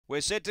We're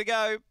set to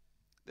go.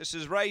 This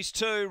is race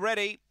 2,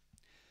 ready.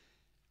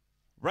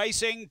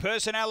 Racing,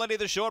 Personality,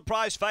 the short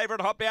price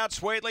favourite, hopped out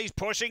sweetly,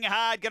 pushing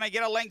hard, going to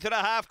get a length and a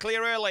half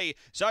clear early.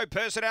 So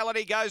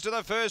Personality goes to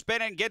the first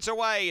bend and gets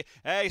away.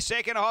 A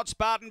second, Hot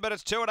Spartan, but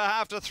it's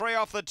 2.5 to 3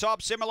 off the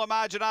top. Similar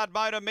margin,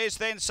 Ardmona Miss,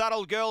 then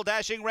Subtle Girl,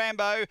 Dashing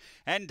Rambo,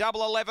 and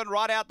Double 11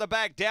 right out the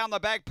back. Down the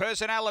back,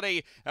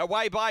 Personality,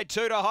 away by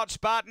 2 to Hot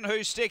Spartan,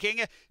 who's sticking.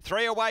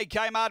 3 away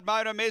came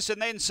Ardmona Miss,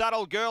 and then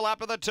Subtle Girl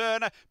up to the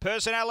turn.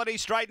 Personality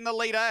straight in the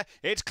leader.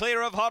 It's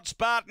clear of Hot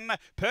Spartan.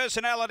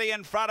 Personality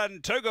in front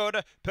and too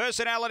good.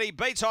 Personality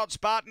beats Hot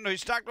Spartan, who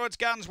stuck to its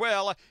guns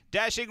well.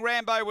 Dashing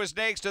Rambo was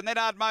next, and then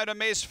Ardmona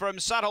Miss from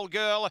Subtle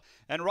Girl,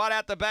 and right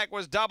out the back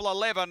was Double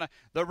 11.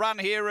 The run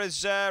here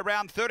is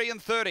around 30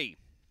 and 30.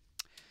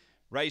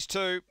 Race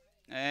 2,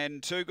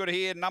 and too good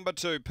here, number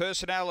 2,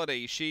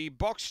 Personality. She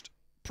boxed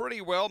pretty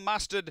well,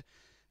 mustered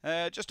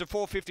just a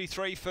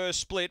 4.53 first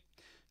split.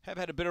 Have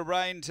had a bit of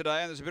rain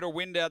today, and there's a bit of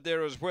wind out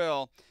there as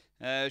well.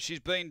 She's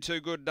been too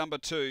good, number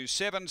 2.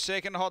 7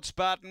 second, Hot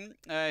Spartan.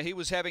 He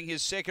was having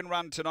his second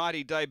run tonight.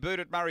 He debuted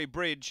at Murray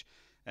Bridge.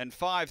 And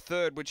 5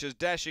 third, which is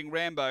Dashing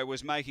Rambo,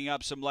 was making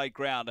up some late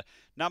ground.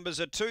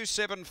 Numbers are 2,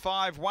 7,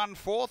 5, 1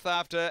 4th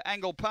after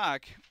Angle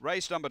Park,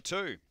 race number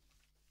 2.